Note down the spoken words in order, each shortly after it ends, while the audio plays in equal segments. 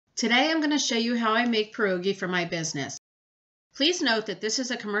Today I'm going to show you how I make pierogi for my business. Please note that this is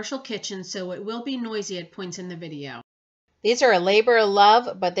a commercial kitchen, so it will be noisy at points in the video. These are a labor of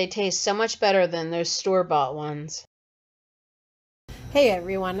love, but they taste so much better than those store-bought ones. Hey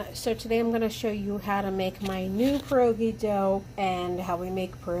everyone, so today I'm going to show you how to make my new pierogi dough and how we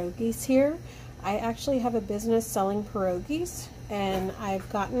make pierogies here. I actually have a business selling pierogies and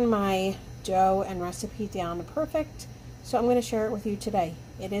I've gotten my dough and recipe down perfect, so I'm going to share it with you today.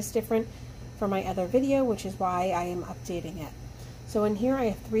 It is different from my other video, which is why I am updating it. So in here I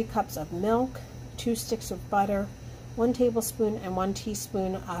have 3 cups of milk, 2 sticks of butter, 1 tablespoon and 1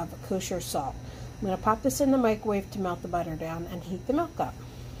 teaspoon of kosher salt. I'm going to pop this in the microwave to melt the butter down and heat the milk up.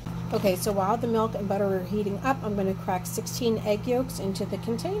 Okay, so while the milk and butter are heating up, I'm going to crack 16 egg yolks into the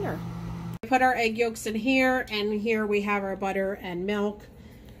container. We put our egg yolks in here, and here we have our butter and milk.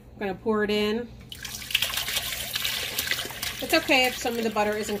 I'm going to pour it in. It's okay if some of the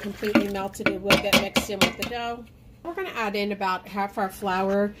butter isn't completely melted, it will get mixed in with the dough. We're going to add in about half our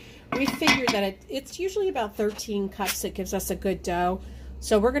flour. We figured that it's usually about 13 cups that gives us a good dough.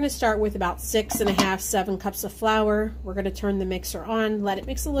 So we're going to start with about 6.5, 7 cups of flour. We're going to turn the mixer on, let it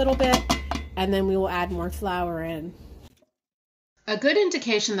mix a little bit, and then we will add more flour in. A good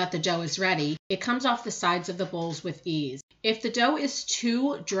indication that the dough is ready, it comes off the sides of the bowls with ease. If the dough is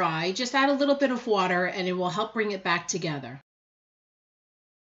too dry, just add a little bit of water and it will help bring it back together.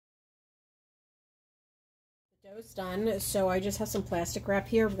 The dough's done, so I just have some plastic wrap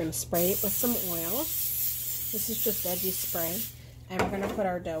here. We're going to spray it with some oil. This is just veggie spray. And we're going to put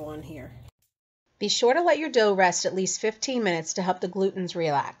our dough on here. Be sure to let your dough rest at least 15 minutes to help the glutens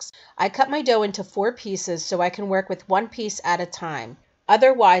relax. I cut my dough into 4 pieces so I can work with 1 piece at a time.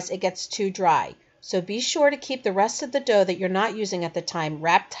 Otherwise, it gets too dry. So be sure to keep the rest of the dough that you're not using at the time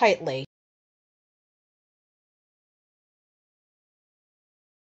wrapped tightly.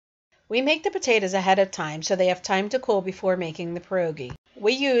 We make the potatoes ahead of time so they have time to cool before making the pierogi.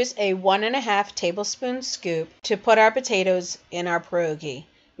 We use a 1.5 tablespoon scoop to put our potatoes in our pierogi.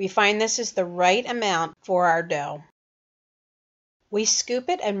 We find this is the right amount for our dough. We scoop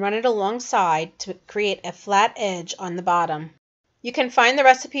it and run it alongside to create a flat edge on the bottom. You can find the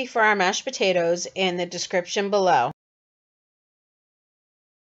recipe for our mashed potatoes in the description below.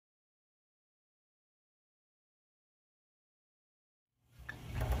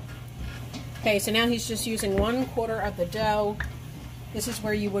 Okay, so now he's just using 1/4 of the dough. This is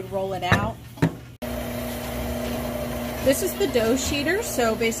where you would roll it out. This is the dough sheeter,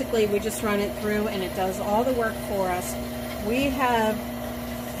 so basically we just run it through and it does all the work for us. We have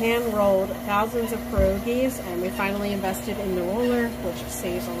hand rolled thousands of pierogies and we finally invested in the roller, which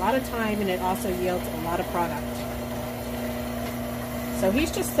saves a lot of time and it also yields a lot of product. So he's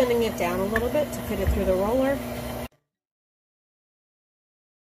just thinning it down a little bit to fit it through the roller.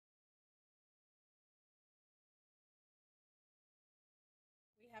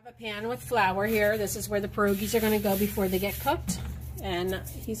 A pan with flour here. This is where the pierogies are going to go before they get cooked, and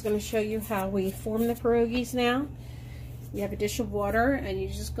he's going to show you how we form the pierogies now. You have a dish of water and you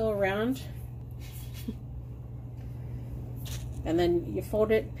just go around and then you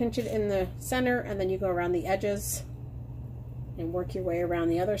fold it, pinch it in the center, and then you go around the edges and work your way around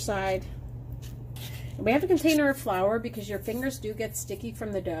the other side. And we have a container of flour because your fingers do get sticky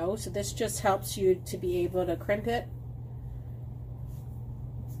from the dough, so this just helps you to be able to crimp it.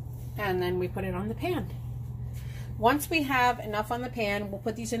 And then we put it on the pan. Once we have enough on the pan, we'll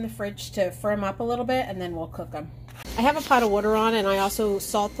put these in the fridge to firm up a little bit and then we'll cook them. I have a pot of water on and I also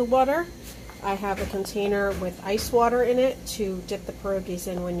salt the water. I have a container with ice water in it to dip the pierogies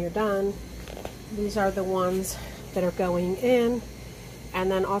in when you're done. These are the ones that are going in. And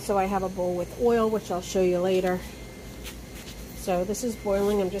then also I have a bowl with oil, which I'll show you later. So this is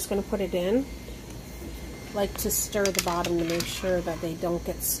boiling. I'm just going to put it in. Like to stir the bottom to make sure that they don't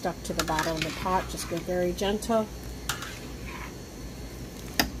get stuck to the bottom of the pot. Just go very gentle.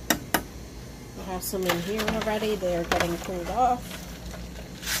 I have some in here already. They are getting cooled off.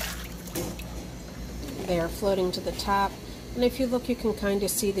 They are floating to the top. And if you look, you can kind of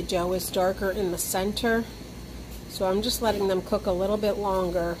see the dough is darker in the center. So I'm just letting them cook a little bit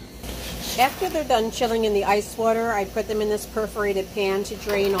longer. After they're done chilling in the ice water, I put them in this perforated pan to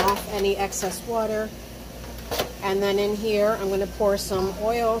drain off any excess water. And then in here, I'm going to pour some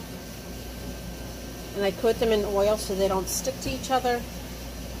oil. And I put them in oil so they don't stick to each other.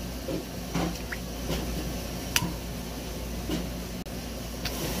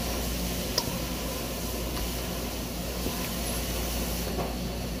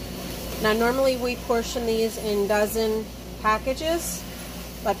 Now normally we portion these in dozen packages,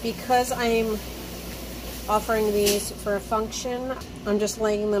 but because I'm offering these for a function. I'm just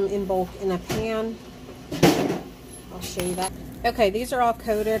laying them in bulk in a pan. I'll show you that. Okay, these are all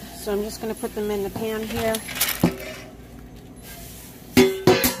coated, so I'm just going to put them in the pan here.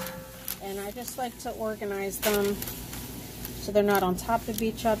 And I just like to organize them so they're not on top of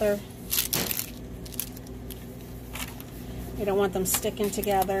each other. You don't want them sticking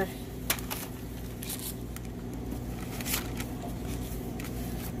together.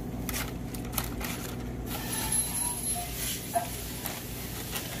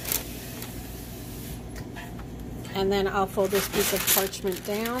 And then I'll fold this piece of parchment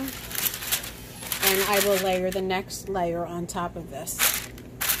down, and I will layer the next layer on top of this.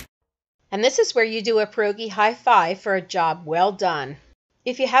 And this is where you do a pierogi high five for a job well done.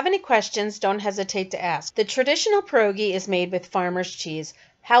 If you have any questions, don't hesitate to ask. The traditional pierogi is made with farmer's cheese.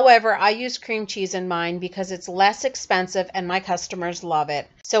 However, I use cream cheese in mine because it's less expensive and my customers love it.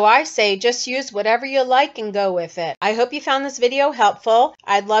 So I say just use whatever you like and go with it. I hope you found this video helpful.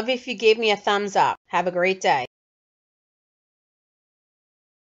 I'd love if you gave me a thumbs up. Have a great day.